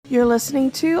You're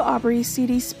listening to Aubrey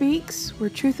CD Speaks, where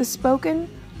truth is spoken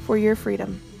for your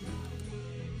freedom.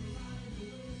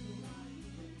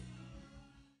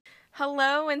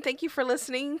 Hello, and thank you for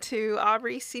listening to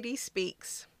Aubrey CD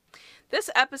Speaks. This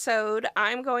episode,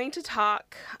 I'm going to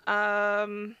talk a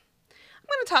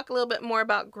little bit more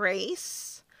about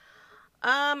grace.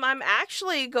 I'm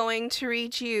actually going to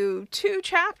read you 2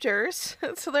 chapters,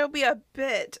 so there'll be a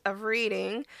bit of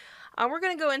reading. We're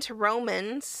going to go into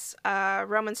Romans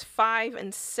 5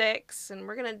 and 6, and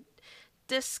we're going to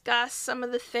discuss some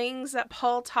of the things that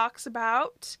Paul talks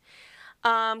about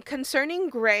concerning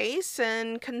grace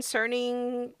and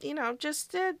concerning,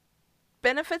 just the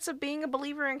benefits of being a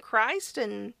believer in Christ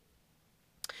and,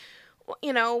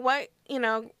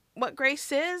 what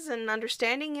grace is and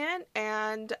understanding it.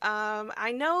 And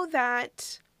I know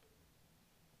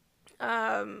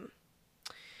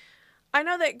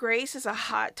that grace is a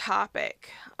hot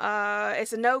topic.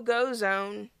 It's a no-go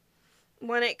zone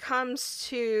when it comes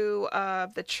to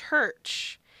the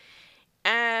church.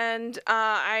 And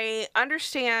I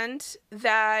understand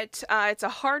that it's a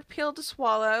hard pill to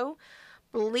swallow.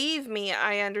 Believe me,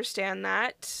 I understand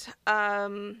that.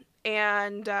 My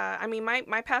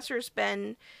pastor's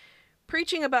been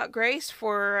preaching about grace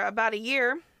for about a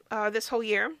year, this whole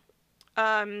year.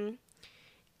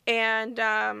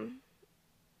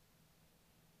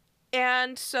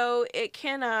 And so it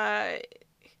can,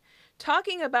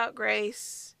 talking about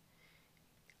grace,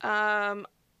 can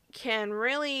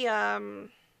really, it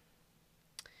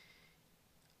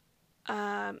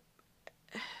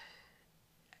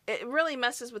really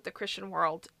messes with the Christian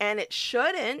world, and it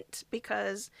shouldn't,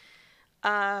 because,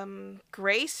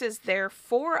 grace is there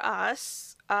for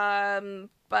us,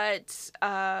 but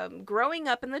growing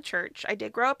up in the church, I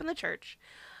did grow up in the church,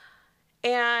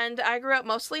 and I grew up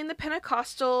mostly in the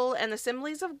Pentecostal and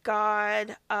Assemblies of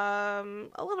God, a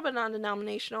little bit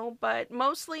non-denominational, but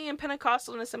mostly in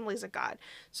Pentecostal and Assemblies of God.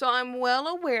 So I'm well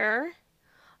aware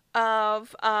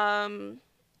of how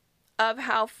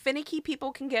finicky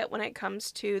people can get when it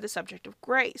comes to the subject of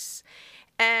grace,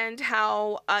 and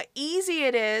how easy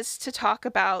it is to talk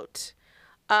about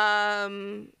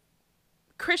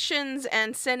Christians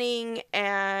and sinning,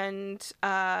 and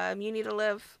you need to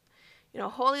live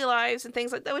holy lives and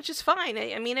things like that, which is fine.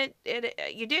 I mean,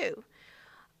 you do.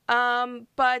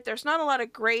 But there's not a lot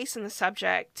of grace in the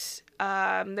subject.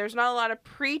 There's not a lot of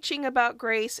preaching about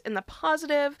grace in the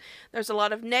positive. There's a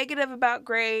lot of negative about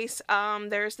grace.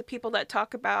 There's the people that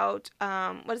talk about,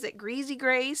 greasy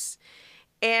grace.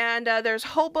 And there's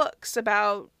whole books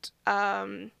about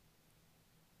how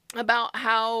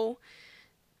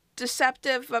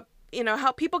deceptive,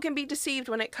 how people can be deceived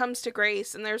when it comes to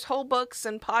grace. And there's whole books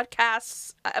and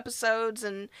podcasts, episodes,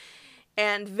 and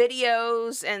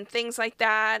videos and things like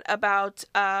that about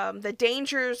the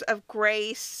dangers of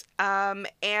grace,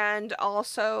 and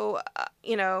also,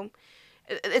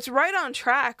 it's right on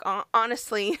track,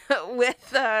 honestly,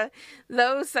 with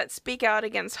those that speak out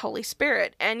against Holy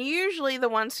Spirit. And usually the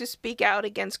ones who speak out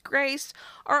against grace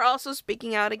are also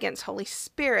speaking out against Holy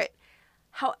Spirit.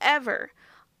 However,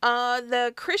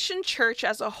 the Christian church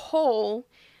as a whole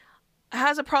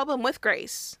has a problem with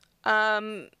grace.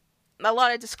 A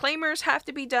lot of disclaimers have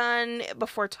to be done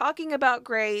before talking about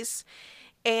grace.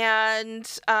 And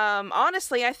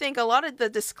honestly, I think a lot of the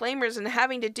disclaimers and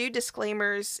having to do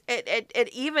disclaimers, it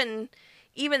even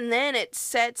then it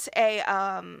sets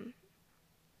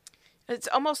it's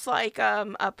almost like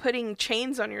putting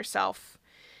chains on yourself.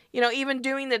 Even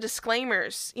doing the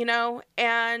disclaimers,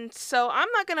 and so I'm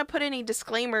not going to put any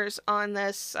disclaimers on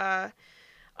this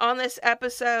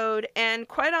episode. And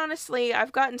quite honestly,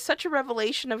 I've gotten such a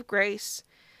revelation of grace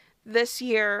this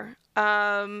year,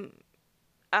 and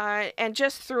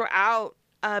just throughout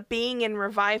being in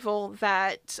revival,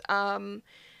 that I'm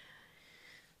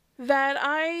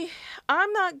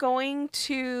not going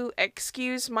to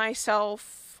excuse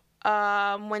myself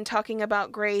when talking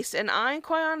about grace, and I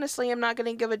quite honestly am not going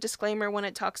to give a disclaimer when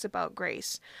it talks about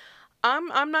grace.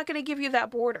 I'm not going to give you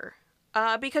that border,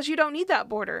 because you don't need that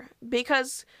border,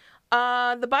 because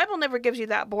the Bible never gives you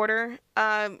that border,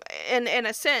 in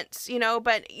a sense,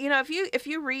 but if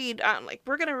you read,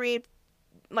 we're going to read,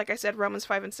 like I said, Romans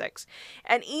 5 and 6,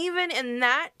 and even in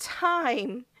that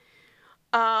time,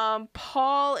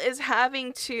 Paul is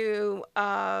having to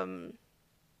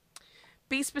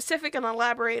be specific and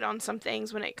elaborate on some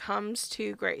things when it comes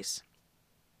to grace.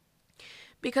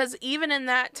 Because even in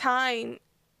that time,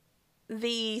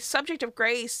 the subject of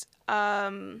grace,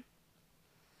 I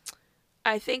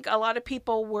think a lot of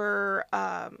people were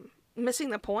missing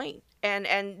the point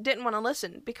and didn't want to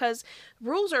listen, because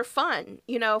rules are fun,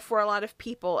 you know, for a lot of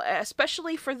people,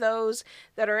 especially for those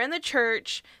that are in the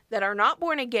church, that are not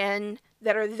born again,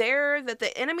 that are there, that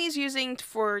the enemy's using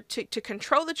to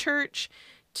control the church,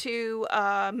 to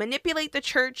manipulate the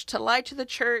church, to lie to the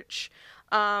church.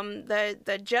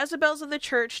 The Jezebels of the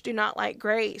church do not like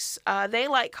grace. They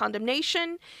like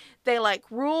condemnation. They like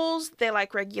rules. They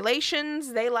like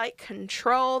regulations. They like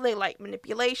control. They like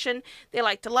manipulation. They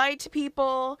like to lie to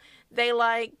people. They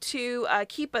like to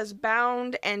keep us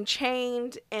bound and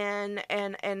chained and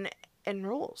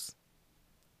rules.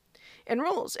 And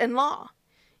rules and law,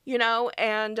 you know,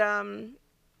 and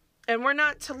we're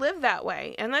not to live that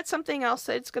way. And that's something else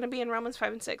that's going to be in Romans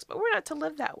 5 and 6, but we're not to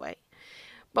live that way.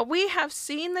 But we have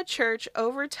seen the church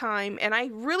over time, and I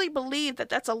really believe that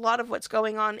that's a lot of what's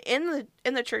going on in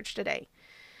the church today.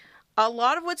 A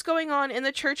lot of what's going on in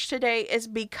the church today is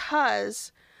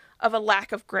because of a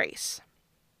lack of grace.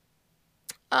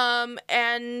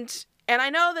 And I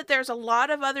know that there's a lot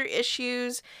of other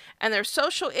issues, and there's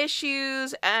social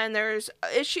issues, and there's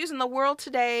issues in the world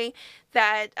today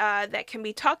that can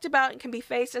be talked about and can be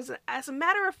faced. As a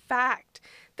matter of fact,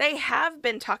 they have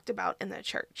been talked about in the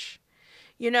church.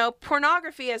 You know,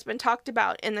 pornography has been talked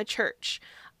about in the church.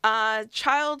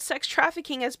 Child sex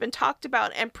trafficking has been talked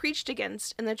about and preached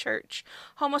against in the church.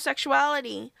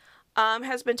 Homosexuality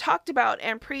has been talked about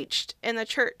and preached in the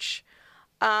church.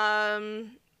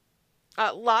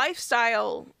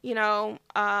 Lifestyle, you know,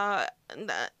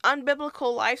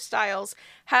 unbiblical lifestyles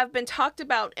have been talked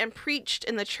about and preached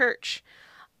in the church.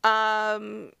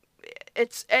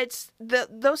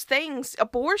 Those things.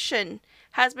 Abortion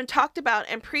has been talked about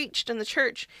and preached in the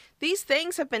church. These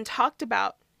things have been talked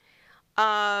about.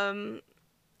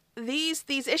 These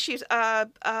issues,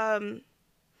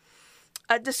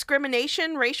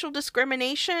 discrimination, racial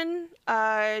discrimination,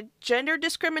 gender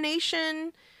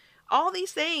discrimination, all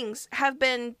these things have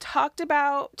been talked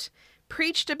about,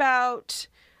 preached about,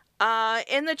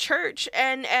 in the church,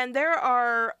 and there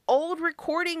are old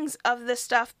recordings of this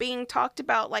stuff being talked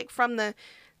about, like from the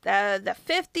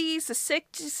 50s, the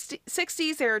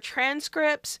 60s. There are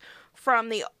transcripts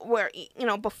from where, you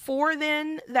know, before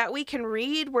then that we can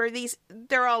read, where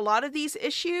there are a lot of these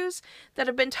issues that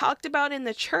have been talked about in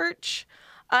the church.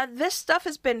 This stuff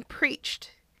has been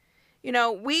preached. You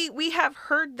know, we have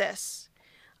heard this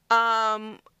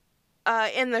in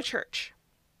the church.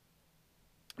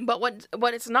 But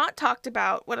what it's not talked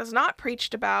about, what is not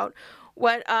preached about,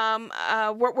 what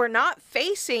we're not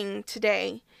facing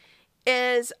today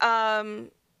is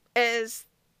the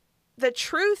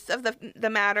truth of the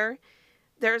matter.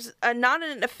 There's not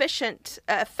an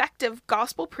effective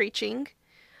gospel preaching.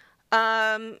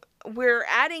 We're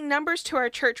adding numbers to our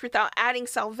church without adding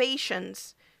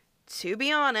salvations. To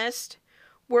be honest,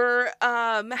 we're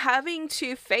having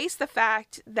to face the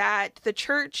fact that the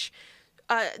church,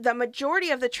 the majority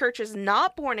of the church is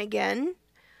not born again,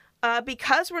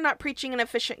 because we're not preaching an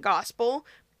efficient gospel,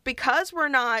 because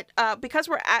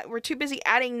we're too busy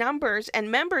adding numbers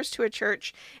and members to a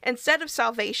church instead of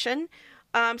salvation.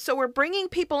 So we're bringing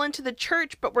people into the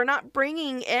church, but we're not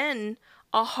bringing in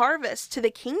a harvest to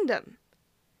the kingdom.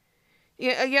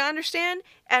 You understand?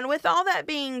 And with all that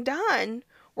being done,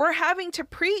 we're having to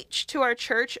preach to our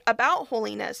church about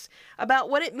holiness, about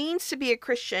what it means to be a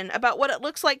Christian, about what it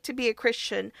looks like to be a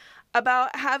Christian,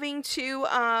 about having to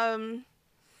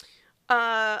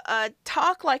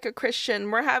talk like a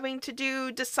Christian. We're having to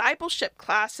do discipleship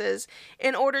classes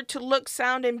in order to look,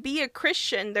 sound, and be a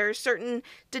Christian. There are certain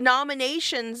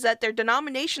denominations that their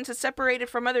denominations have separated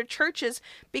from other churches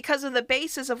because of the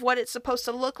basis of what it's supposed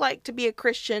to look like to be a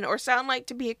Christian, or sound like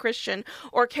to be a Christian,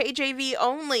 or KJV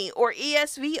only, or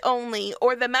ESV only,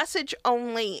 or the Message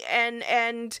only,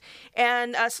 and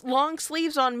long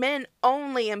sleeves on men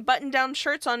only, and button-down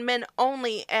shirts on men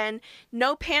only, and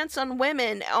no pants on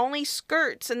women, only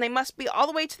skirts, and they must be all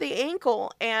the way to the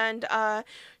ankle, and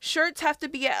shirts have to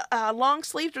be long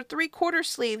sleeved or 3/4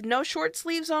 sleeve, no short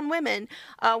sleeves on women.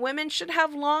 Women should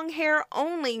have long hair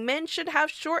only, men should have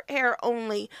short hair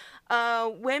only.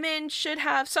 Women should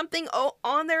have something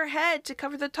on their head to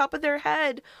cover the top of their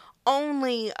head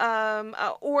only,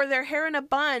 or their hair in a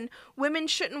bun. Women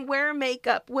shouldn't wear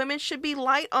makeup. Women should be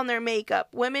light on their makeup.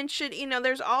 Women should,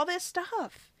 there's all this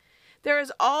stuff. There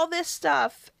is all this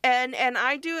stuff, and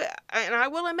I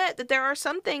will admit that there are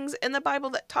some things in the Bible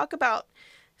that talk about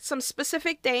some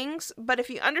specific things, but if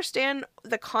you understand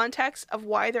the context of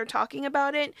why they're talking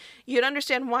about it, you'd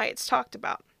understand why it's talked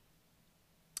about.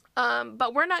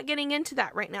 But we're not getting into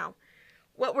that right now.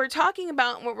 What we're talking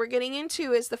about and what we're getting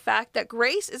into is the fact that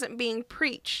grace isn't being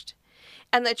preached,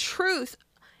 and the truth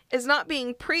is not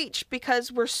being preached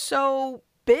because we're so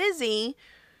busy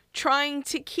trying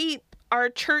to keep our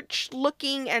church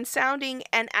looking and sounding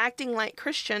and acting like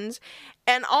Christians,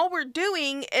 and all we're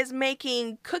doing is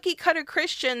making cookie cutter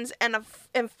Christians and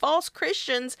false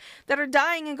Christians that are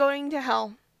dying and going to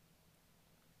hell.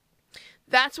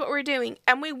 That's what we're doing,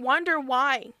 and we wonder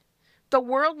why the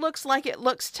world looks like it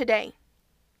looks today.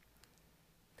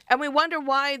 And we wonder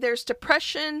why there's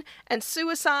depression and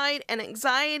suicide and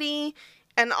anxiety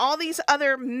and all these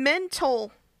other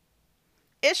mental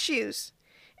issues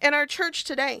in our church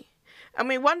today. And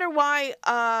we wonder why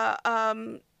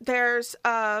there's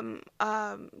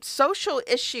social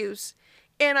issues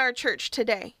in our church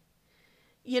today.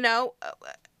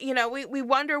 We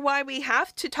wonder why we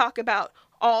have to talk about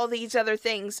all these other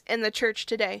things in the church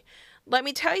today. Let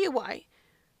me tell you why.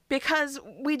 Because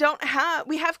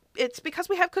it's because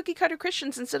we have cookie cutter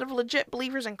Christians instead of legit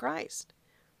believers in Christ.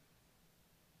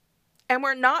 And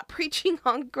we're not preaching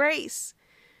on grace.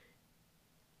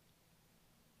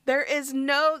 There's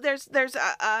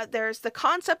the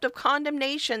concept of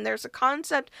condemnation. There's a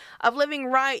concept of living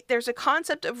right. There's a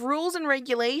concept of rules and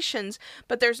regulations,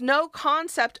 but there's no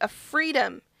concept of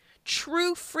freedom.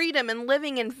 True freedom and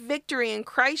living in victory in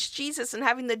Christ Jesus and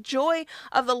having the joy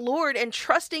of the Lord and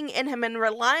trusting in Him and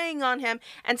relying on Him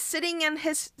and sitting at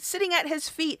His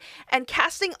feet and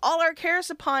casting all our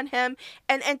cares upon Him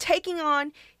and taking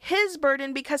on His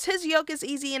burden, because His yoke is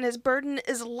easy and His burden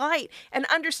is light, and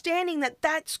understanding that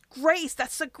that's grace.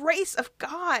 That's the grace of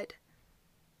God.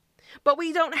 But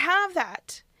we don't have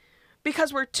that,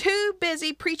 because we're too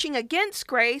busy preaching against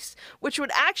grace, which would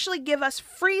actually give us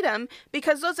freedom,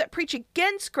 because those that preach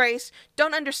against grace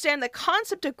don't understand the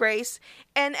concept of grace,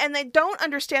 and they don't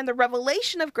understand the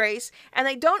revelation of grace, and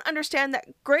they don't understand that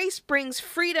grace brings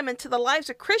freedom into the lives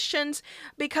of Christians,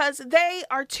 because they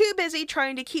are too busy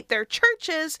trying to keep their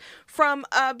churches from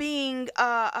being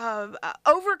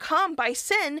overcome by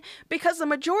sin, because the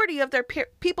majority of their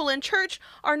people in church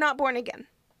are not born again.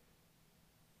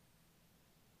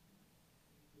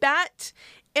 That,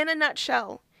 in a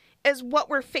nutshell, is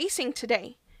what we're facing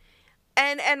today.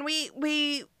 And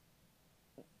we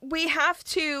have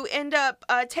to end up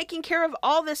taking care of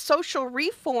all this social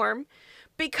reform,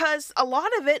 because a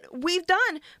lot of it we've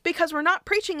done because we're not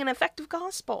preaching an effective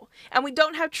gospel, and we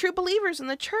don't have true believers in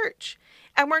the church,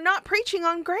 and we're not preaching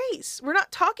on grace. We're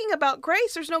not talking about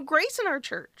grace. There's no grace in our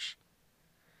church.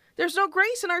 There's no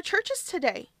grace in our churches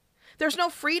today. There's no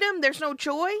freedom, there's no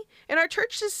joy in our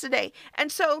churches today.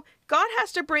 And so God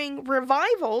has to bring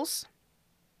revivals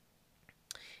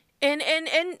in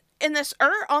this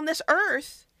on this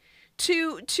earth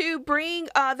to bring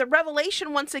the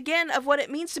revelation once again of what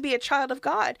it means to be a child of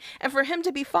God and for Him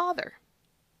to be Father.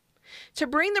 To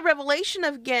bring the revelation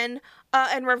again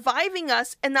and reviving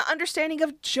us in the understanding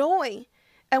of joy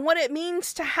and what it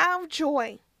means to have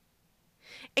joy.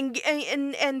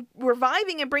 And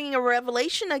reviving and bringing a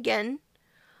revelation again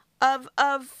of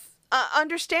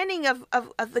understanding of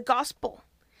the gospel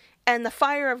and the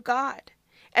fire of God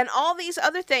and all these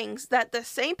other things that the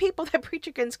same people that preach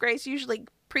against grace usually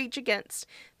preach against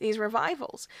these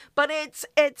revivals. But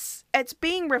it's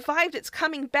being revived. It's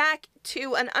coming back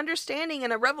to an understanding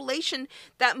and a revelation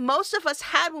that most of us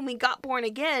had when we got born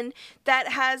again, that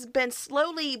has been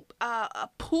slowly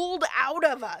pulled out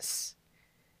of us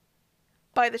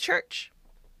by the church,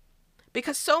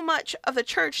 because so many of the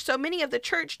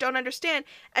church don't understand,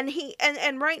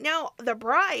 and right now the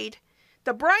bride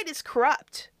is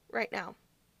corrupt right now.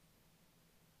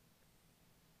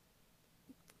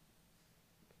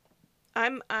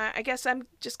 I guess I'm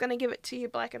just going to give it to you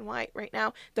black and white right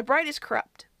now. The bride is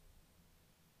corrupt.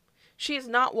 She is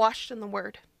not washed in the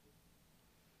word.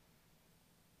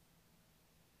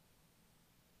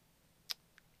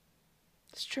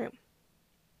 It's true.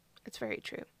 It's very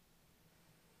true.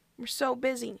 We're so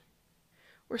busy.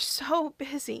 We're so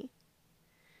busy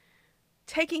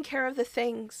taking care of the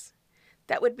things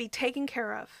that would be taken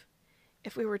care of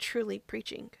if we were truly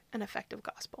preaching an effective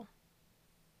gospel.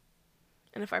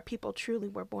 And if our people truly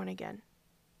were born again.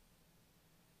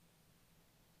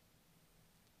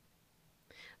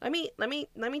 Let me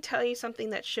tell you something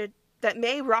that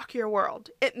may rock your world.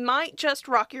 It might just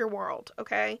rock your world,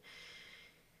 okay?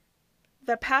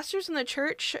 The pastors in the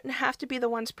church shouldn't have to be the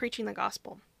ones preaching the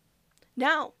gospel.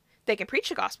 Now, they can preach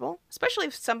the gospel, especially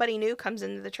if somebody new comes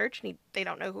into the church and they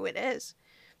don't know who it is.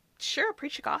 Sure,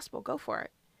 preach the gospel, go for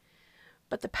it.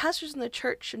 But the pastors in the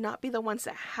church should not be the ones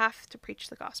that have to preach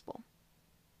the gospel.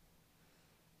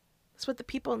 That's what the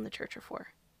people in the church are for,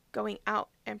 going out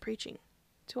and preaching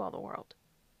to all the world.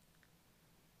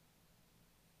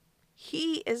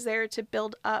 He is there to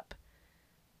build up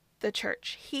the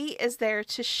church. He is there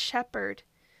to shepherd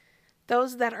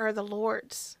those that are the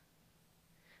Lord's.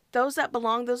 Those that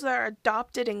belong, those that are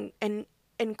adopted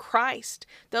in Christ.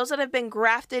 Those that have been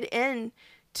grafted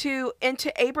into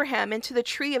Abraham, into the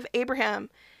tree of Abraham,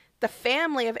 the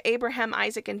family of Abraham,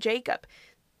 Isaac, and Jacob.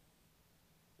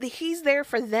 He's there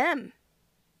for them.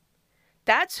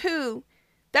 That's who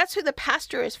the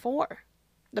pastor is for.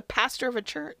 The pastor of a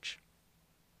church.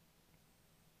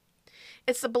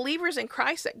 It's the believers in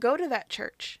Christ that go to that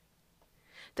church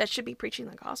that should be preaching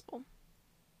the gospel.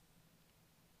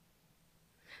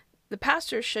 The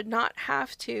pastor should not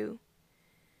have to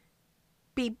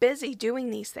be busy doing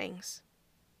these things.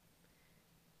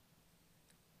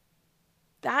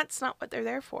 That's not what they're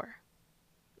there for.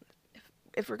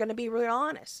 If we're going to be real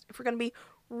honest,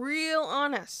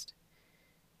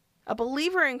 a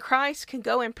believer in Christ can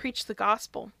go and preach the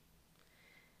gospel.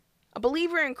 A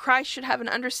believer in Christ should have an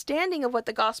understanding of what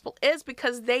the gospel is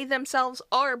because they themselves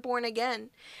are born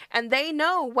again. And they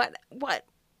know what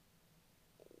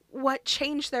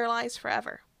changed their lives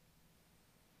forever.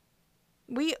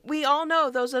 We all know,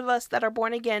 those of us that are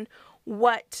born again,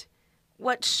 what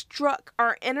struck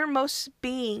our innermost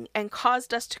being and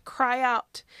caused us to cry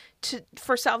out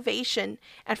for salvation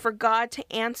and for God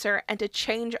to answer and to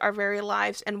change our very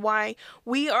lives, and why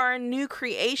we are a new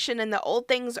creation and the old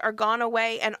things are gone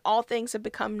away and all things have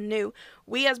become new.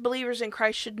 We as believers in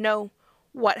Christ should know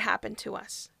what happened to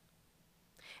us.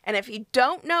 And if you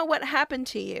don't know what happened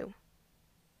to you,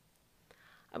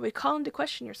 I would call into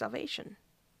question your salvation.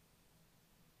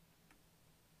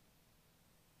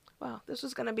 Wow, this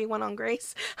was going to be one on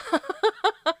grace.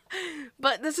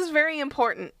 But this is very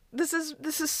important. This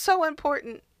is so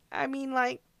important. I mean,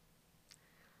 like,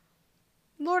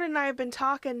 Lord and I have been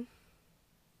talking.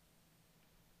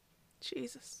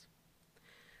 Jesus.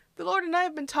 The Lord and I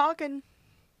have been talking.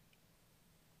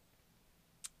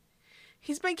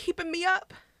 He's been keeping me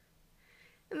up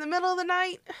in the middle of the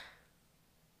night.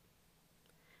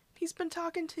 He's been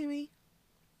talking to me.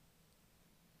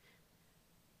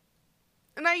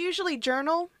 And I usually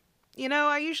journal.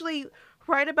 I usually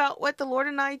write about what the Lord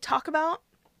and I talk about.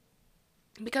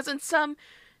 Because in some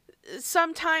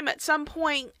time, at some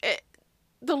point,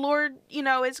 the Lord,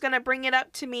 is going to bring it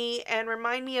up to me and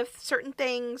remind me of certain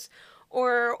things,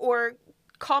 or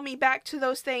call me back to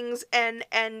those things and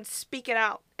speak it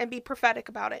out and be prophetic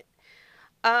about it.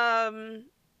 And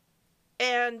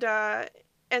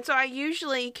so I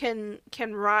usually can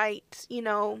write,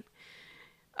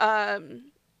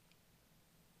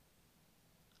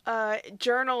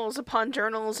 journals upon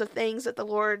journals of things that the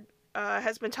Lord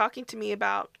has been talking to me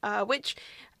about, which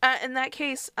in that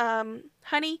case,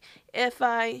 honey,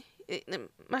 my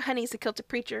honey's a Kilted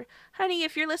preacher. Honey,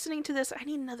 if you're listening to this, I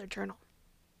need another journal.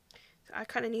 I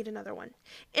kind of need another one.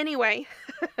 Anyway,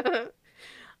 but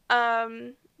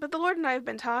the Lord and I have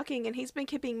been talking, and He's been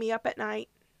keeping me up at night.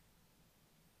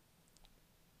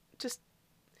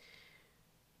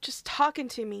 Just talking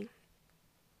to me.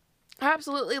 I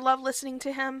absolutely love listening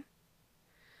to Him.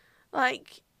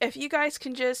 Like, if you guys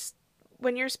can just,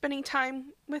 when you're spending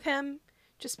time with Him,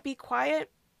 just be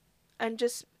quiet and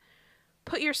just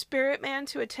put your spirit man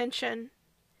to attention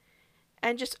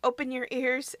and just open your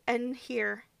ears and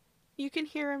hear. You can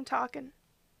hear Him talking.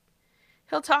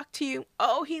 He'll talk to you.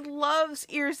 Oh, He loves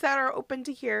ears that are open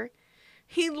to hear.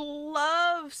 He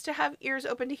loves to have ears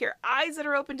open to hear, eyes that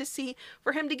are open to see,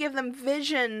 for Him to give them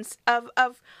visions of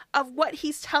what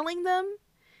He's telling them.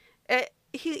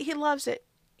 He loves it.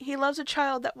 He loves a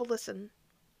child that will listen.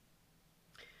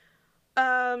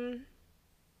 But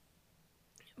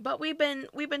we've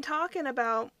been talking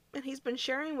about, and He's been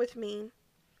sharing with me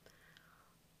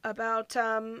about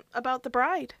the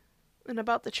bride and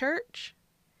about the church,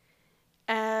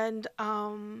 and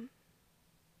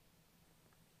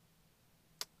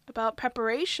about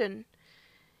preparation,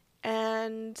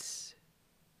 and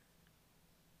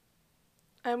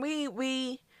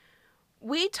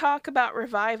we talk about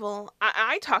revival.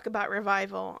 I talk about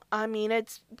revival. I mean,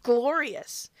 it's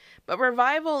glorious, but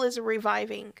revival is a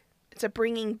reviving. It's a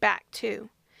bringing back to,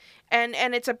 and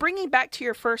it's a bringing back to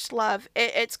your first love.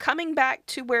 It's coming back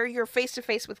to where you're face to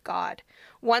face with God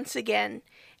once again,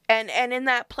 and in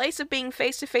that place of being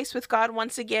face to face with God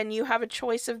once again, you have a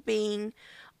choice of being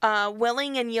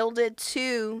willing and yielded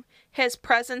to His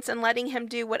presence and letting Him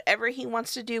do whatever He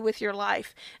wants to do with your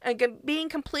life, and being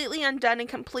completely undone and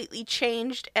completely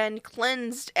changed and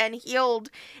cleansed and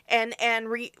healed and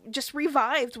just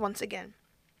revived once again,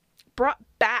 brought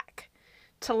back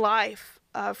to life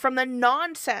from the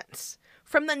nonsense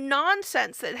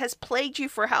that has plagued you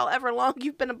for however long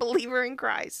you've been a believer in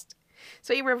Christ.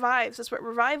 So he revives. That's what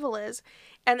revival is.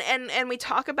 And we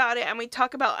talk about it, and we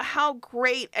talk about how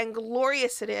great and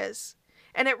glorious it is.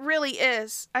 And it really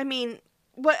is. I mean,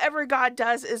 whatever God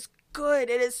does is good.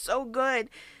 It is so good.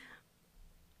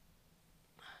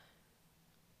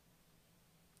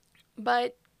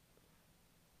 But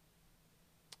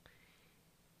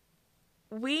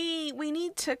we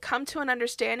need to come to an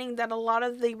understanding that a lot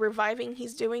of the reviving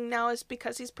he's doing now is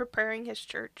because he's preparing his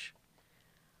church.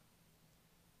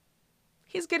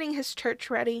 He's getting his church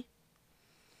ready.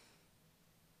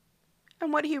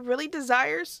 And what he really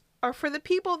desires are for the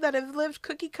people that have lived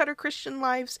cookie-cutter Christian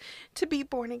lives to be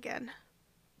born again.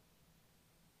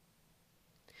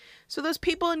 So those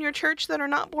people in your church that are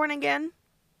not born again,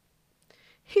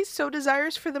 he so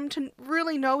desires for them to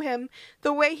really know him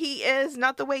the way he is,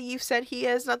 not the way you've said he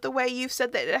is, not the way you've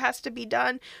said that it has to be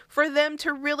done, for them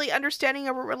to really understanding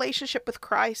of a relationship with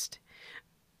Christ.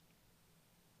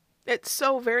 It's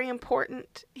so very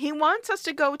important. He wants us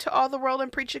to go to all the world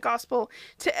and preach the gospel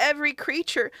to every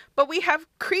creature. But we have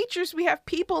creatures, we have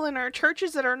people in our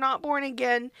churches that are not born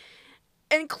again,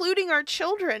 including our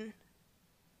children.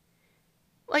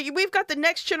 Like, we've got the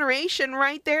next generation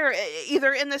right there,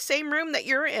 either in the same room that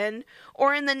you're in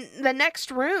or in the next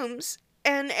rooms.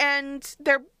 And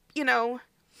they're,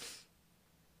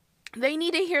 they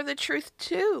need to hear the truth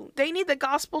too. They need the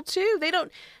gospel too. They don't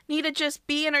need to just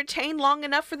be entertained long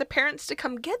enough for the parents to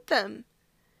come get them.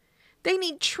 They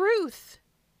need truth.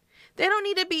 They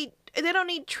don't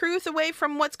need truth away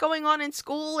from what's going on in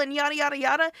school and yada, yada,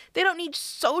 yada. They don't need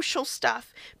social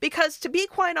stuff. Because to be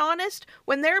quite honest,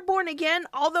 when they're born again,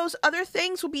 all those other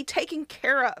things will be taken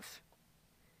care of.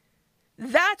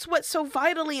 That's what's so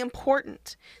vitally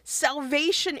important.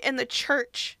 Salvation in the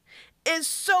church is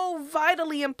so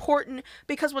vitally important,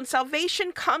 because when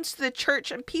salvation comes to the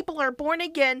church and people are born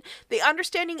again, the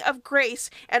understanding of grace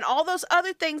and all those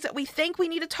other things that we think we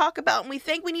need to talk about and we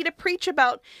think we need to preach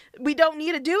about, we don't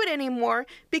need to do it anymore,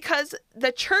 because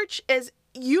the church is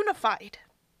unified.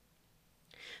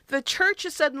 The church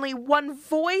is suddenly one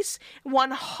voice,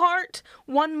 one heart,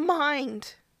 one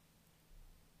mind.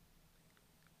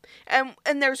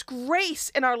 And there's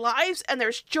grace in our lives, and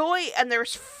there's joy, and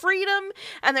there's freedom,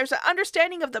 and there's an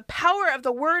understanding of the power of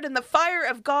the word and the fire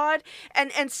of God,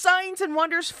 and signs and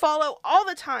wonders follow all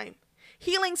the time.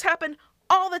 Healings happen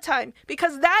all the time,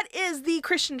 because that is the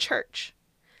Christian church.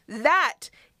 That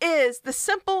is the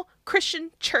simple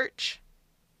Christian church,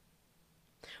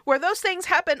 where those things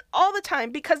happen all the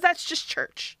time, because that's just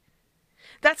church.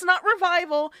 That's not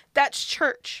revival, that's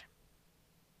church.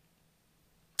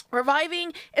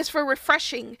 Reviving is for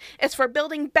refreshing. It's for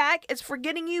building back. It's for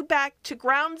getting you back to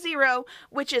ground zero,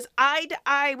 which is eye to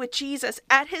eye with Jesus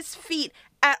at his feet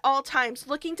at all times,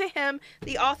 looking to him,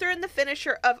 the author and the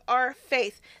finisher of our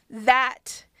faith.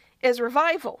 That is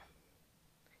revival.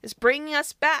 It's bringing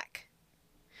us back.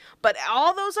 But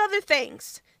all those other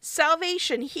things,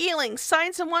 salvation, healing,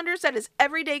 signs and wonders, that is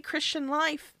everyday Christian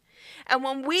life. And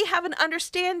when we have an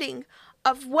understanding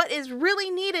of what is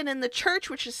really needed in the church,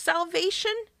 which is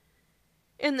salvation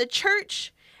in the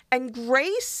church, and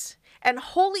grace and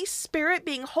Holy Spirit,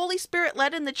 being Holy Spirit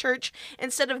led in the church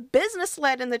instead of business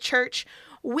led in the church,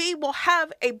 we will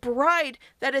have a bride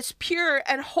that is pure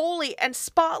and holy and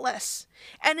spotless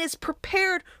and is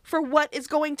prepared for what is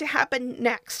going to happen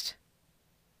next.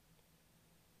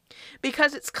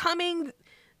 Because it's coming,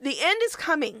 the end is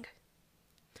coming.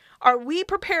 Are we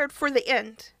prepared for the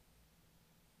end?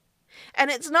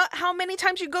 And it's not how many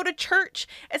times you go to church.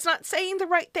 It's not saying the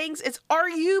right things. It's, are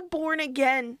you born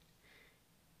again?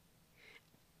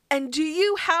 And do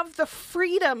you have the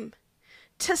freedom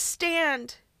to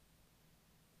stand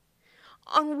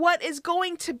on what is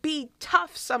going to be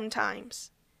tough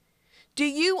sometimes? Do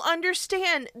you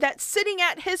understand that sitting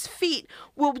at his feet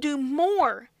will do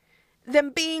more than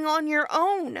being on your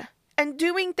own and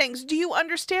doing things? Do you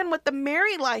understand what the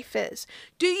Mary life is?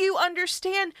 Do you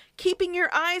understand keeping your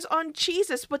eyes on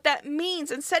Jesus, what that means,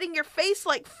 and setting your face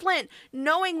like flint,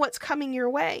 knowing what's coming your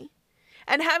way,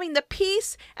 and having the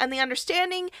peace and the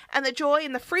understanding and the joy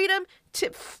and the freedom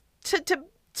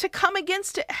to come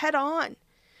against it head on,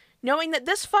 knowing that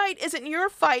this fight isn't your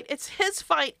fight, it's his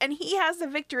fight, and he has the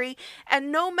victory,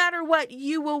 and no matter what,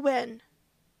 you will win.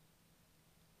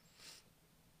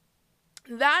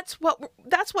 That's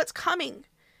what's coming.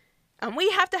 And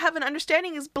we have to have an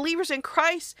understanding as believers in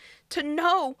Christ to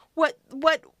know what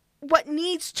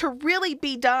needs to really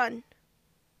be done.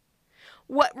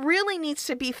 What really needs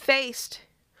to be faced.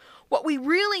 What we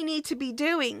really need to be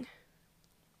doing.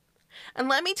 And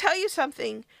let me tell you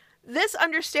something. This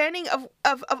understanding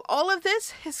of all of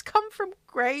this has come from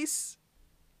grace.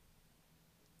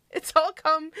 It's all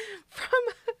come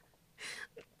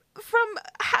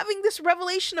having this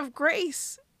revelation of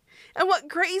grace and what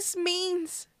grace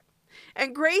means.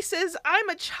 And grace is, I'm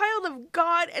a child of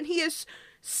God, and he is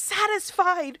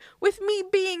satisfied with me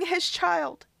being his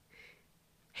child.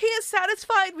 He is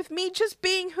satisfied with me just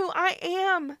being who I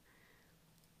am.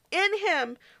 In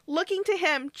him, looking to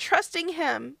him, trusting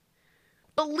him,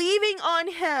 believing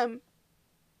on him.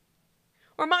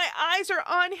 Where my eyes are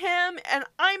on him and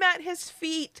I'm at his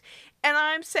feet and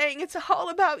I'm saying, it's all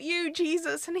about you,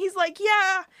 Jesus. And he's like,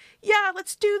 yeah,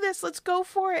 let's do this. Let's go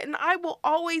for it. And I will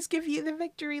always give you the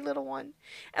victory, little one.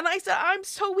 And I said, I'm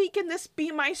so weak in this,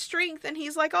 be my strength. And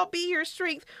he's like, I'll be your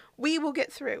strength. We will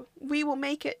get through. We will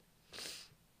make it.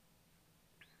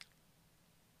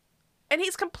 And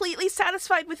he's completely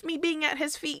satisfied with me being at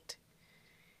his feet.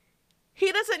 He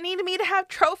doesn't need me to have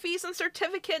trophies and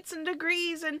certificates and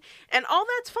degrees and all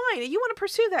that's fine. You want to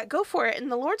pursue that, go for it. And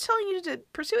the Lord's telling you to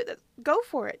pursue it, go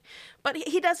for it. But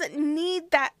he doesn't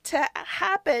need that to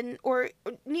happen or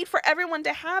need for everyone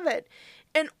to have it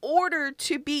in order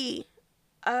to be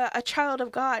a child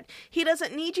of God. He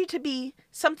doesn't need you to be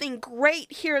something great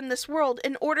here in this world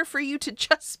in order for you to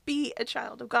just be a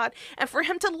child of God and for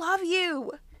him to love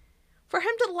you. For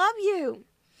him to love you.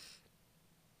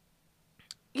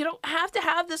 You don't have to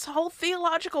have this whole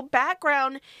theological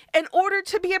background in order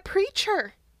to be a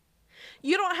preacher.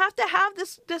 You don't have to have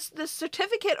this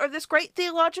certificate or this great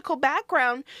theological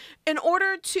background in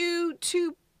order to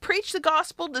preach the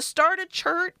gospel, to start a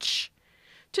church,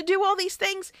 to do all these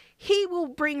things. He will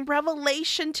bring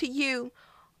revelation to you.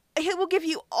 He will give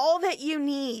you all that you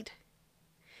need.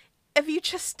 If you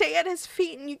just stay at his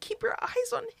feet and you keep your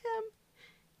eyes on him.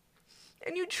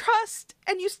 And you trust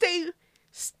and you stay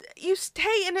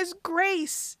in his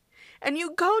grace and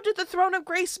you go to the throne of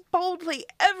grace boldly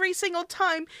every single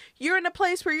time you're in a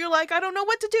place where you're like, I don't know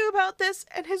what to do about this,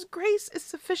 and his grace is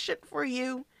sufficient for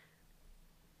you.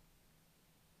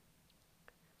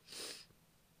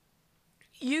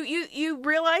 You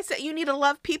realize that you need to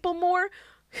love people more?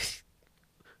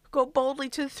 Go boldly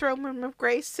to the throne room of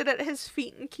grace, sit at his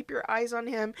feet and keep your eyes on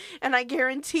him, and I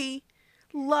guarantee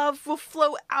love will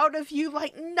flow out of you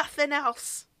like nothing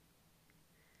else.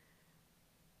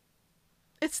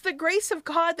 It's the grace of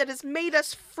God that has made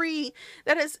us free,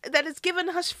 that has given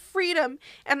us freedom.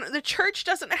 And the church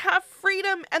doesn't have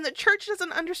freedom, and the church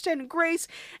doesn't understand grace,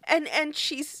 and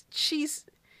she's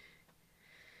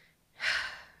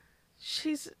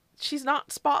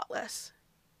not spotless.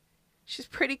 She's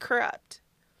pretty corrupt.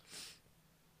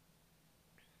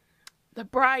 The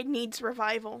bride needs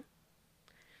revival.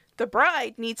 The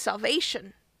bride needs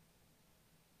salvation.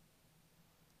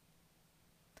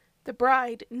 The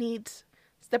bride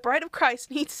of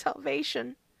Christ needs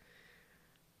salvation.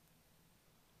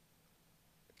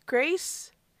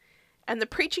 Grace and the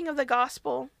preaching of the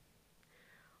gospel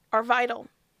are vital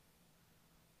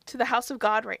to the house of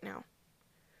God right now,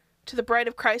 to the bride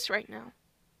of Christ right now.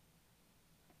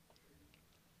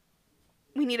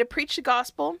 We need to preach the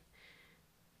gospel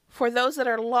for those that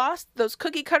are lost, those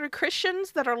cookie-cutter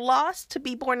Christians that are lost, to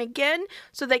be born again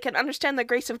so they can understand the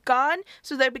grace of God,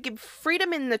 so there can be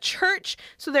freedom in the church,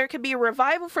 so there can be a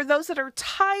revival for those that are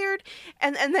tired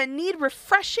and that need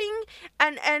refreshing,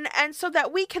 and so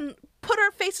that we can put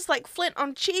our faces like flint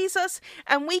on Jesus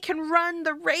and we can run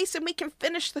the race and we can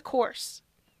finish the course.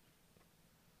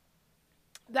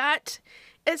 That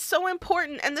is so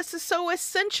important, and this is so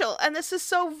essential, and this is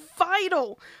so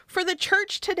vital for the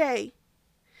church today.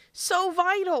 So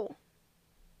vital.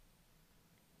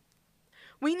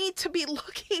 We need to be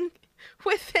looking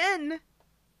within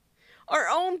our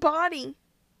own body.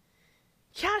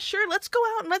 Yeah, sure, let's go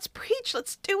out and let's preach.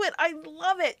 Let's do it. I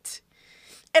love it.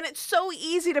 And it's so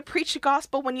easy to preach the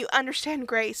gospel when you understand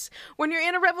grace. When you're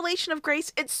in a revelation of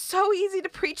grace, it's so easy to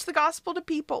preach the gospel to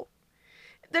people.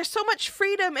 There's so much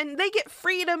freedom, and they get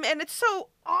freedom, and it's so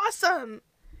awesome.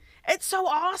 It's so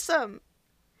awesome.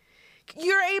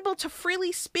 You're able to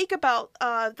freely speak about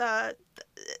the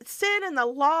sin and the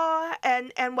law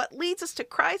and what leads us to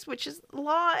Christ, which is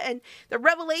law, and the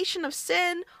revelation of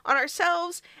sin on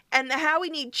ourselves, and how we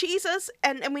need Jesus,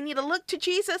 and we need to look to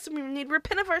Jesus, and we need to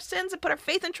repent of our sins and put our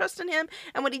faith and trust in him,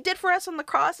 and what he did for us on the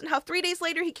cross, and how 3 days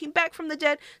later he came back from the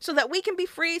dead so that we can be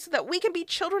free, so that we can be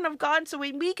children of God, so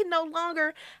we can no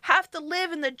longer have to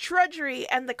live in the drudgery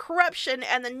and the corruption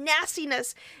and the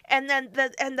nastiness and then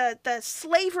the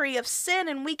slavery of sin,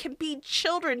 and we can be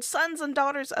children, sons and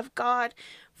daughters of God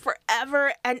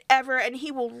forever and ever, and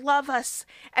he will love us,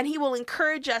 and he will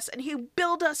encourage us, and he will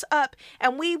build us up,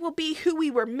 and we will be who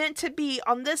we were meant to be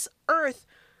on this earth.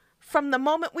 From the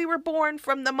moment we were born,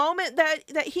 from the moment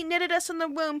that he knitted us in the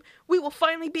womb, we will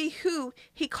finally be who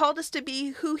he called us to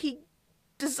be, who he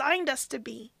designed us to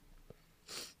be.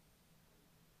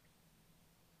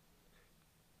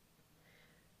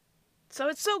 So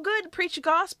it's so good to preach the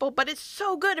gospel, but it's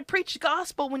so good to preach the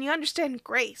gospel when you understand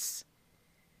grace.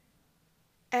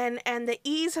 And the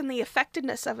ease and the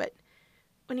effectiveness of it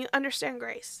when you understand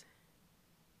grace.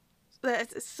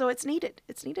 So it's needed.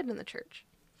 It's needed in the church.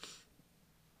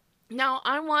 Now,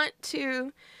 I want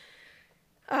to,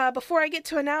 before I get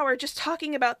to an hour just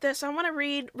talking about this, I want to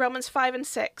read Romans 5 and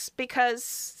 6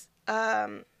 because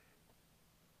I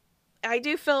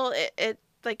do feel it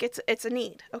like it's a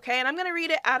need, okay? And I'm going to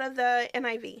read it out of the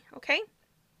NIV, okay?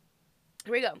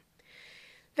 Here we go.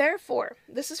 Therefore,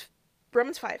 this is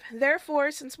Romans 5.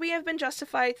 Therefore, since we have been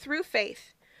justified through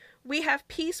faith, we have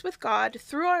peace with God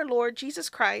through our Lord Jesus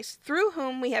Christ, through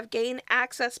whom we have gained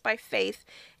access by faith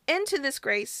into this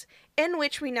grace in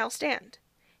which we now stand.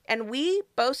 And we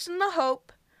boast in the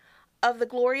hope of the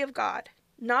glory of God.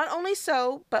 Not only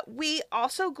so, but we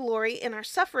also glory in our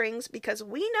sufferings because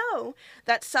we know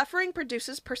that suffering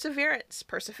produces perseverance.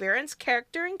 Perseverance,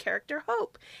 character, and character,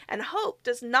 hope. And hope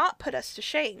does not put us to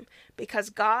shame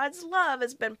because God's love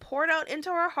has been poured out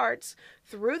into our hearts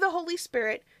through the Holy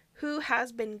Spirit who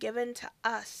has been given to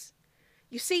us.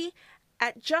 You see,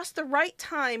 at just the right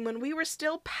time when we were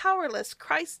still powerless,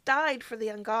 Christ died for the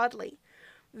ungodly.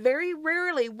 Very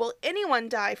rarely will anyone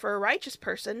die for a righteous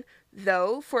person,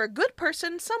 though for a good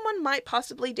person someone might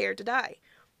possibly dare to die.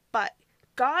 But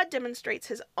God demonstrates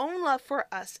his own love for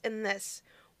us in this: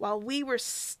 while we were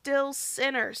still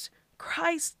sinners,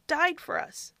 Christ died for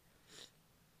us.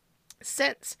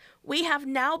 Since we have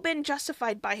now been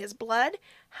justified by his blood,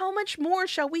 how much more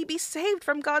shall we be saved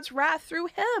from God's wrath through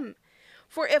him?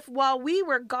 For if while we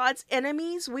were God's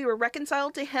enemies, we were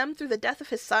reconciled to him through the death of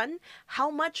his Son, how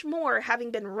much more,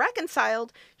 having been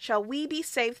reconciled, shall we be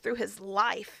saved through his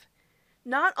life?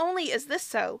 Not only is this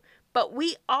so, but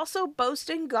we also boast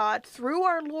in God through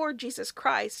our Lord Jesus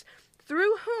Christ,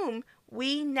 through whom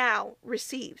we have now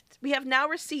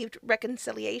received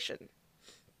reconciliation.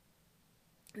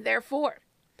 Therefore,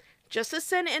 just as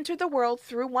sin entered the world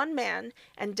through one man,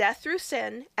 and death through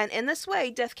sin, and in this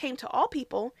way death came to all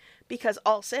people, because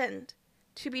all sinned.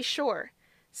 To be sure,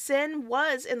 sin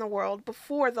was in the world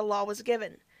before the law was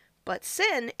given, but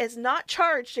sin is not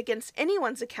charged against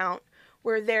anyone's account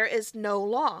where there is no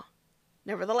law.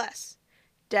 Nevertheless,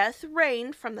 death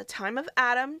reigned from the time of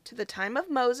Adam to the time of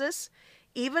Moses,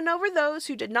 even over those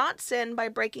who did not sin by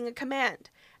breaking a command,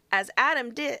 as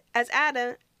did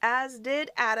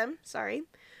Adam,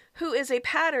 who is a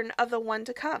pattern of the one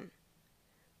to come.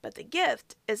 But the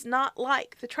gift is not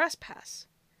like the trespass.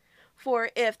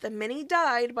 For if the many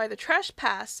died by the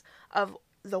trespass of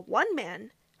the one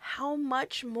man, how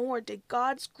much more did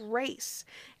God's grace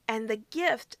and the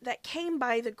gift that came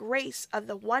by the grace of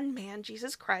the one man,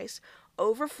 Jesus Christ,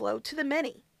 overflow to the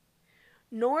many?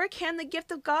 Nor can the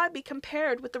gift of God be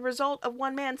compared with the result of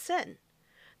one man's sin.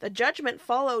 The judgment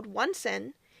followed one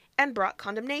sin and brought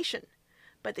condemnation,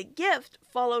 but the gift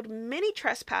followed many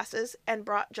trespasses and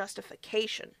brought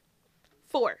justification.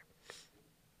 4.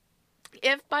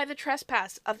 If by the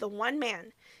trespass of the one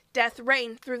man death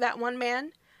reigned through that one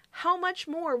man, how much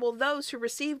more will those who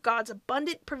receive God's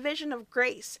abundant provision of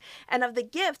grace and of the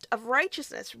gift of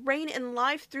righteousness reign in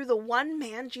life through the one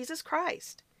man, Jesus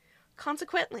Christ?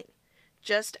 Consequently,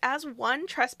 just as one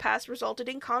trespass resulted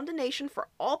in condemnation for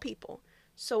all people,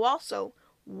 so also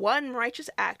one righteous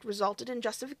act resulted in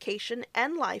justification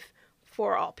and life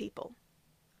for all people.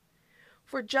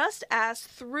 For just as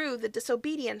through the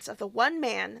disobedience of the one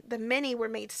man the many were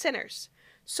made sinners,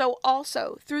 so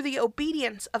also through the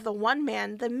obedience of the one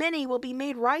man the many will be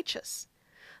made righteous.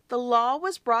 The law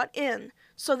was brought in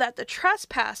so that the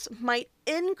trespass might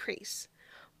increase,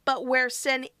 but where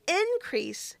sin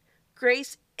increased,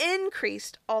 grace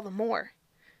increased all the more,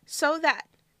 so that,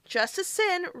 just as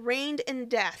sin reigned in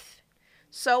death,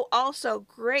 so also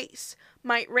grace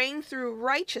might reign through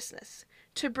righteousness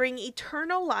to bring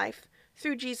eternal life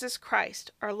through Jesus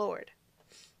Christ our Lord.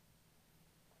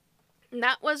 And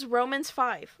that was Romans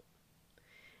 5.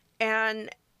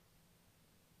 And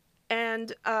I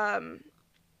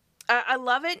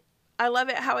love it. I love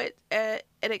it how it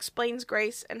explains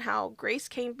grace and how grace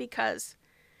came because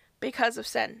of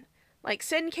sin. Like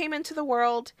sin came into the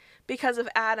world because of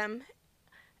Adam,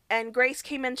 and grace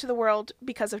came into the world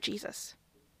because of Jesus.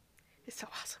 It's so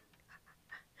awesome.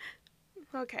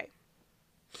 Okay.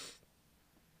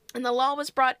 And the law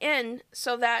was brought in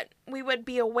so that we would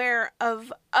be aware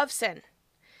of sin,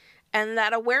 and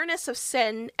that awareness of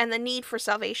sin and the need for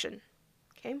salvation.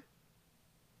 Okay?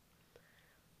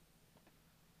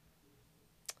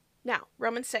 Now,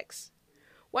 Romans 6.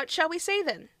 What shall we say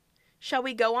then? Shall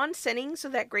we go on sinning so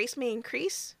that grace may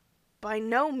increase? By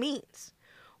no means.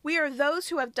 We are those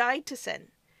who have died to sin.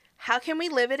 How can we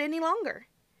live it any longer?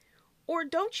 Or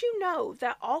don't you know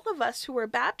that all of us who were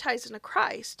baptized into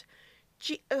Christ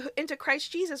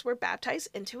Jesus were baptized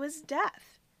into his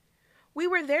death? We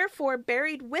were therefore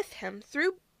buried with him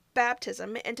through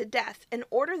baptism into death, in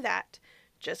order that,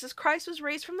 just as Christ was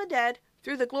raised from the dead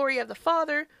through the glory of the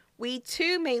Father, we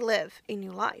too may live a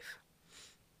new life.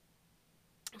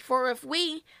 For if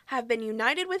we have been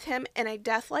united with him in a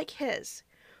death like his,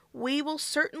 we will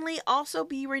certainly also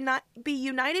be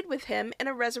united with him in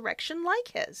a resurrection like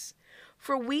his.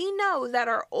 For we know that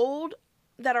our old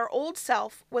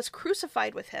self was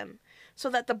crucified with him, so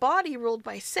that the body ruled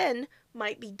by sin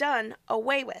might be done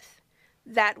away with,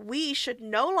 that we should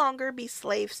no longer be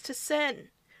slaves to sin,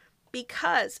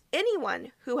 because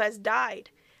anyone who has died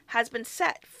has been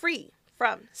set free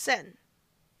from sin.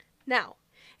 Now,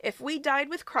 if we died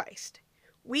with Christ,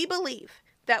 we believe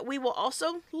that we will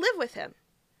also live with him,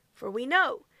 for we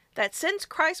know that since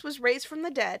Christ was raised from the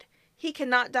dead, he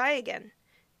cannot die again.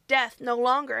 Death no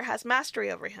longer has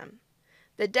mastery over him.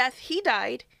 The death he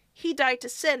died to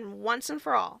sin once and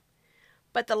for all.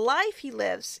 But the life he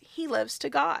lives to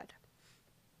God.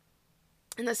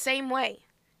 In the same way,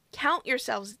 count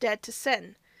yourselves dead to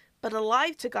sin, but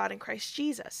alive to God in Christ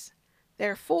Jesus.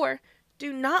 Therefore,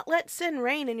 do not let sin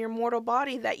reign in your mortal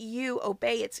body that you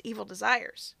obey its evil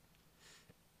desires.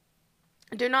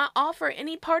 Do not offer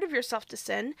any part of yourself to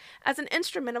sin as an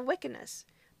instrument of wickedness,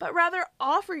 but rather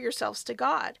offer yourselves to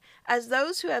God as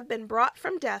those who have been brought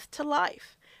from death to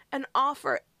life, and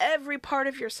offer every part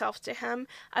of yourself to him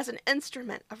as an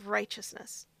instrument of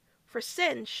righteousness. For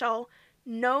sin shall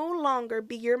no longer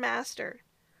be your master,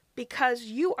 because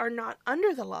you are not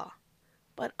under the law,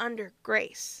 but under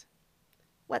grace.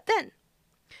 What then?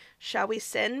 Shall we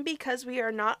sin because we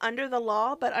are not under the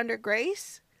law, but under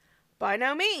grace? By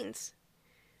no means.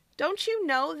 Don't you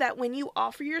know that when you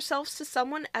offer yourselves to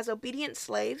someone as obedient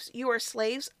slaves, you are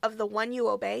slaves of the one you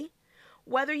obey?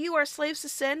 Whether you are slaves to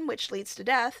sin, which leads to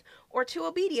death, or to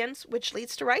obedience, which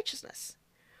leads to righteousness.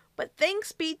 But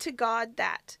thanks be to God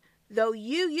that, though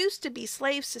you used to be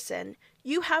slaves to sin,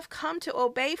 you have come to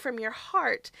obey from your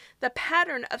heart the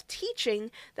pattern of teaching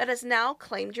that has now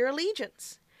claimed your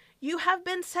allegiance. You have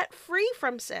been set free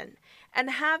from sin,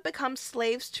 and have become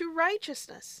slaves to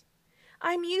righteousness.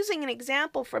 I'm using an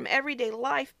example from everyday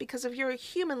life because of your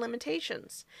human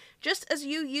limitations. Just as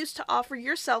you used to offer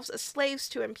yourselves as slaves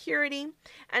to impurity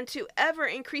and to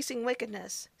ever-increasing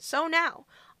wickedness, so now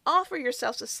offer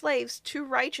yourselves as slaves to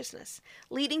righteousness,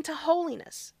 leading to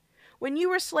holiness. When you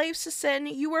were slaves to sin,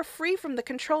 you were free from the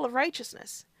control of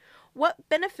righteousness. What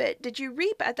benefit did you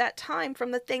reap at that time from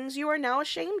the things you are now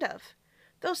ashamed of?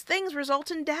 Those things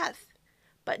result in death.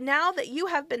 But now that you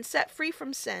have been set free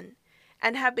from sin,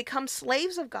 and have become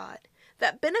slaves of God,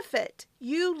 the benefit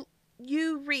you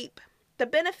reap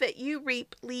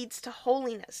leads to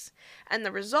holiness, and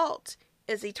the result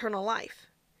is eternal life.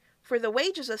 For the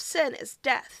wages of sin is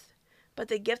death, but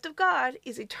the gift of God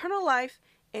is eternal life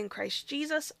in Christ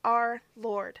Jesus our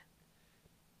Lord.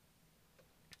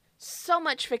 So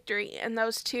much victory in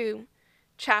those two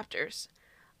chapters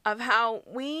of how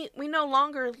we no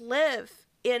longer live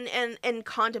in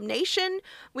condemnation.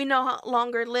 We no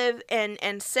longer live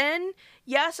in sin.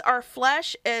 Yes, our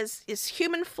flesh is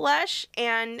human flesh,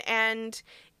 and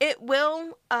it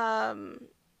will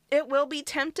be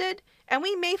tempted, and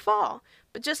we may fall.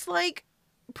 But just like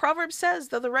Proverbs says,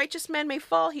 though the righteous man may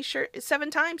fall,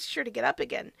 7 times, he's sure to get up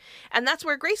again. And that's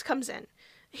where grace comes in.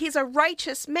 He's a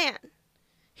righteous man.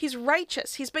 He's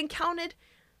righteous. He's been counted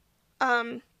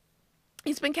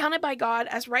by God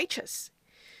as righteous.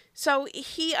 So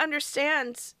he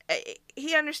understands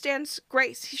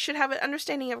grace. He should have an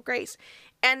understanding of grace.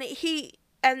 And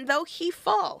though he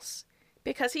falls,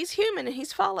 because he's human and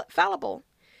he's fallible,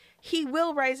 he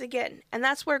will rise again. And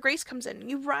that's where grace comes in.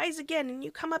 You rise again and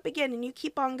you come up again and you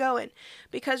keep on going,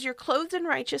 because you're clothed in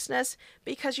righteousness,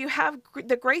 because you have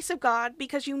the grace of God,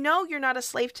 because you know you're not a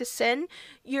slave to sin.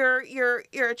 You're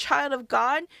a child of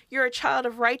God. You're a child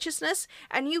of righteousness,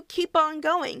 and you keep on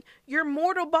going. Your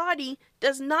mortal body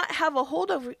does not have a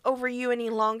hold over you any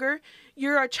longer.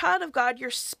 You're a child of God. Your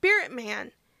spirit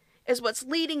man is what's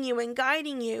leading you and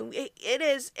guiding you. It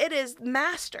is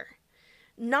master,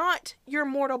 not your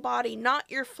mortal body, not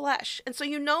your flesh. And so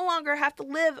you no longer have to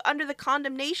live under the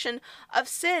condemnation of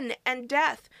sin and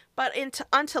death, but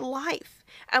unto life.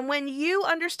 And when you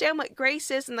understand what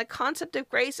grace is and the concept of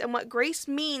grace and what grace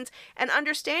means, and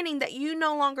understanding that you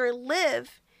no longer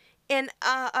live in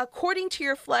according to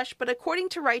your flesh, but according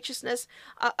to righteousness,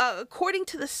 according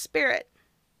to the Spirit,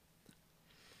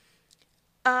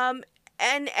 and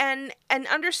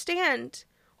understand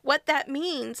what that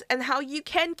means and how you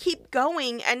can keep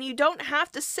going, and you don't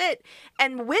have to sit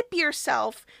and whip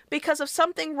yourself because of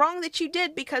something wrong that you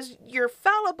did, because you're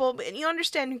fallible and you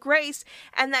understand grace,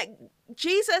 and that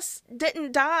Jesus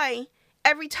didn't die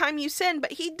every time you sin,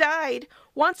 but he died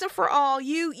once and for all.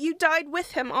 You died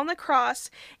with him on the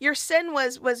cross. Your sin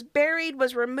was buried,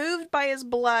 was removed by his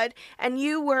blood, and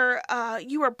you were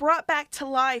brought back to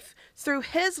life through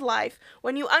his life.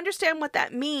 When you understand what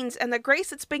that means and the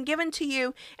grace that's been given to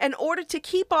you in order to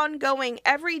keep on going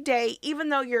every day, even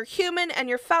though you're human and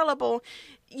you're fallible,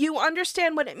 you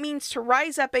understand what it means to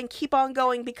rise up and keep on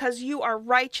going because you are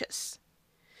righteous.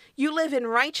 You live in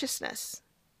righteousness.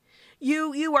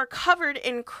 You are covered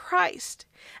in Christ,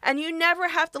 and you never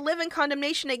have to live in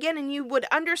condemnation again, and you would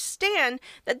understand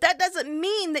that that doesn't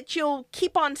mean that you'll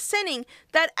keep on sinning.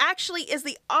 That actually is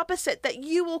the opposite, that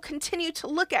you will continue to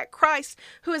look at Christ,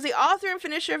 who is the author and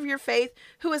finisher of your faith,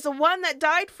 who is the one that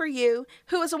died for you,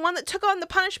 who is the one that took on the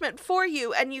punishment for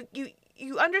you, and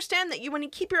you understand that when you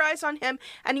keep your eyes on him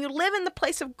and you live in the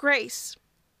place of grace,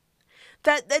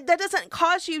 that doesn't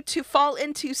cause you to fall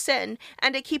into sin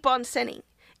and to keep on sinning.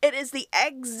 It is the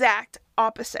exact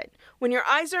opposite. When your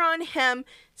eyes are on him,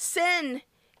 sin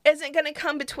isn't going to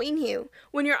come between you.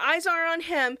 When your eyes are on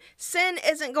him, sin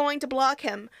isn't going to block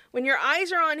him. When your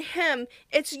eyes are on him,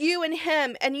 it's you and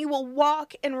him, and you will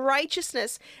walk in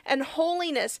righteousness and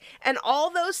holiness and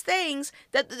all those things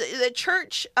that the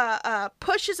church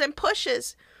pushes and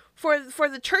pushes for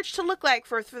the church to look like,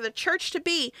 for the church to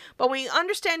be. But when you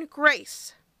understand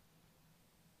grace,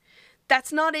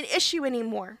 that's not an issue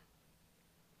anymore.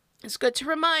 It's good to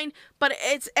remind, but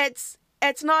it's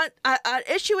not an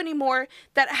issue anymore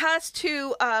that has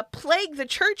to plague the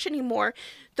church anymore.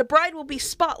 The bride will be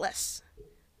spotless.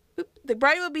 The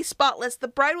bride will be spotless. The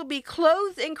bride will be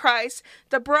clothed in Christ.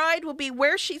 The bride will be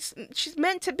where she's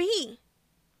meant to be.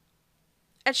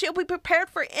 And she'll be prepared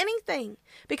for anything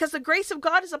because the grace of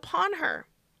God is upon her.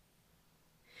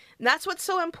 And that's what's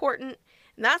so important.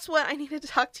 And that's what I needed to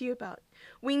talk to you about.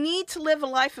 We need to live a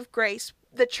life of grace.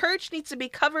 The church needs to be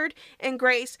covered in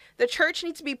grace. The church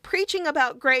needs to be preaching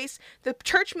about grace. The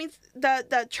church needs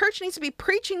to be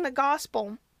preaching the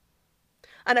gospel,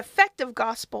 an effective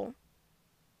gospel,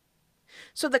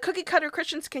 so the cookie cutter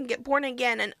Christians can get born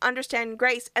again and understand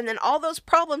grace, and then all those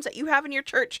problems that you have in your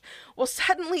church will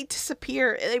suddenly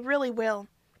disappear. They really will.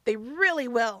 They really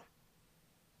will.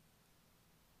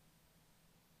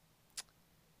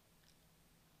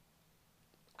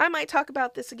 I might talk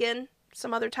about this again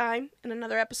some other time in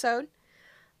another episode.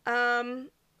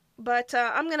 But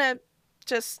I'm going to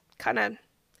just kind of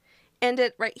end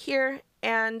it right here,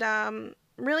 and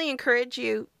really encourage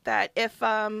you that if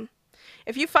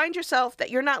you find yourself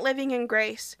that you're not living in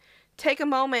grace, take a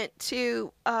moment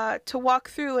to walk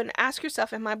through and ask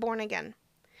yourself, am I born again?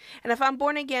 And if I'm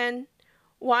born again,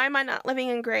 why am I not living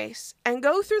in grace? And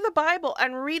go through the Bible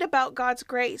and read about God's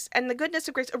grace and the goodness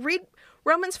of grace. Read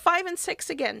Romans 5 and 6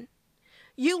 again.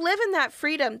 You live in that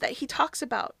freedom that he talks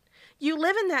about. You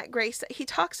live in that grace that he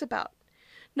talks about.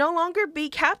 No longer be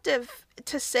captive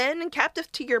to sin and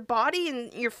captive to your body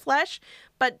and your flesh,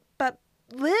 but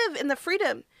live in the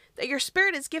freedom that your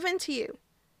spirit is given to you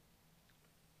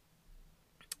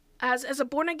as a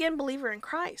born-again believer in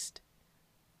Christ.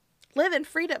 Live in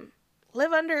freedom.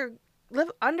 Live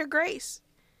under grace.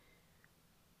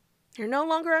 You're no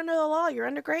longer under the law. You're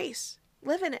under grace.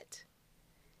 Live in it.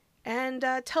 And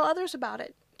tell others about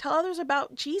it. Tell others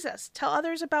about Jesus. Tell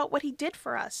others about what he did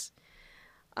for us.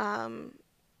 And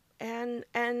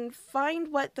find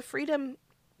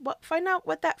find out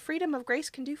what that freedom of grace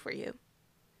can do for you.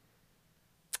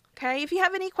 Okay, if you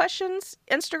have any questions,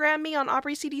 Instagram me on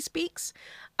Aubrey CD Speaks.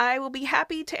 I will be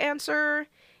happy to answer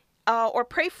or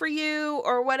pray for you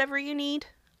or whatever you need.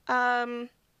 And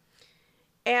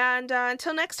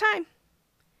until next time,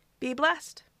 be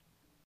blessed.